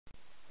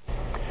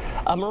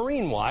A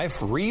Marine wife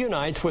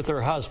reunites with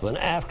her husband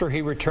after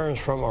he returns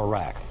from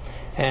Iraq.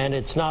 And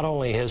it's not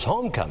only his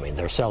homecoming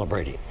they're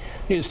celebrating.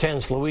 News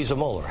 10's Louisa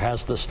Moeller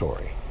has the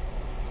story.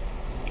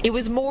 It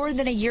was more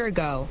than a year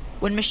ago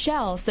when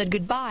Michelle said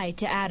goodbye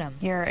to Adam.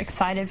 You're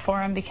excited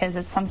for him because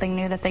it's something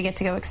new that they get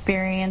to go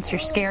experience. You're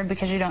scared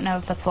because you don't know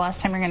if that's the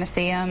last time you're going to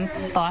see him,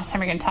 the last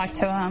time you're going to talk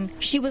to him.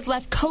 She was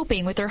left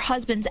coping with her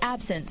husband's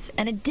absence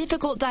and a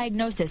difficult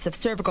diagnosis of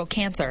cervical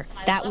cancer.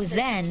 That was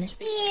then.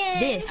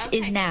 This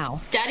is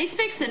now. Daddy's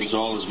fixing it. As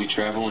all as we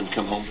travel and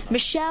come home.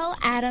 Michelle,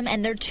 Adam,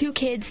 and their 2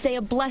 kids say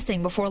a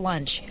blessing before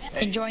lunch,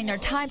 enjoying their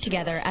time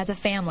together as a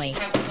family.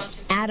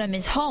 Adam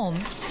is home,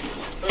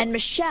 and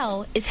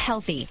Michelle is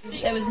healthy.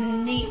 It was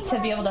neat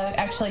to be able to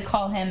actually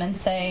call him and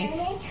say,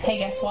 hey,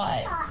 guess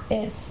what?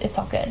 It's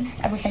all good.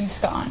 Everything's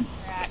gone.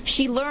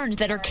 She learned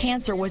that her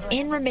cancer was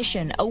in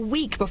remission a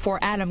week before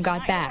Adam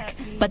got back.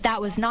 But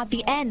that was not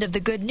the end of the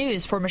good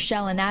news for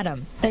Michelle and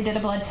Adam. They did a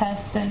blood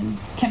test and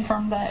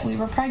confirmed that we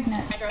were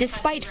pregnant.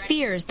 Despite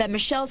fears that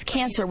Michelle's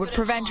cancer would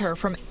prevent her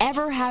from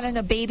ever having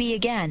a baby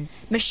again,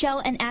 Michelle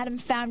and Adam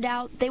found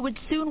out they would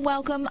soon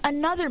welcome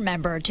another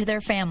member to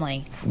their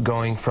family.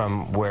 Going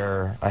from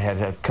where I had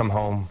to come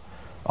home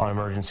on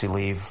emergency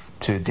leave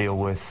to deal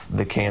with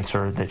the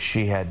cancer that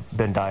she had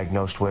been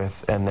diagnosed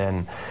with, and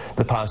then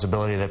the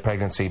possibility that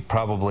pregnancy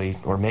probably,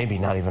 or maybe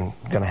not even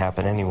going to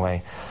happen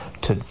anyway,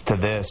 to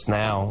this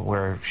now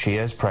where she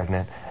is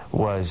pregnant,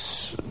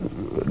 was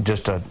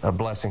just a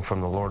blessing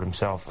from the Lord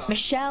himself.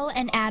 Michelle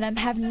and Adam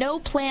have no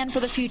plan for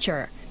the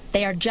future.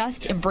 They are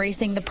just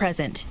embracing the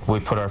present. We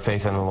put our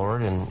faith in the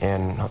Lord,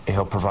 and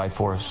he'll provide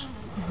for us.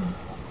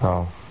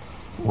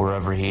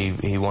 Wherever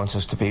he wants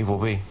us to be, we'll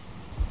be.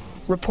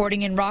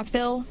 Reporting in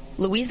Rockville,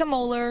 Louisa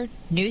Moeller,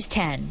 News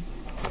 10.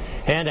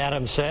 And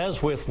Adam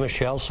says with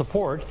Michelle's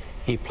support,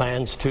 he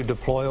plans to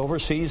deploy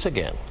overseas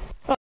again.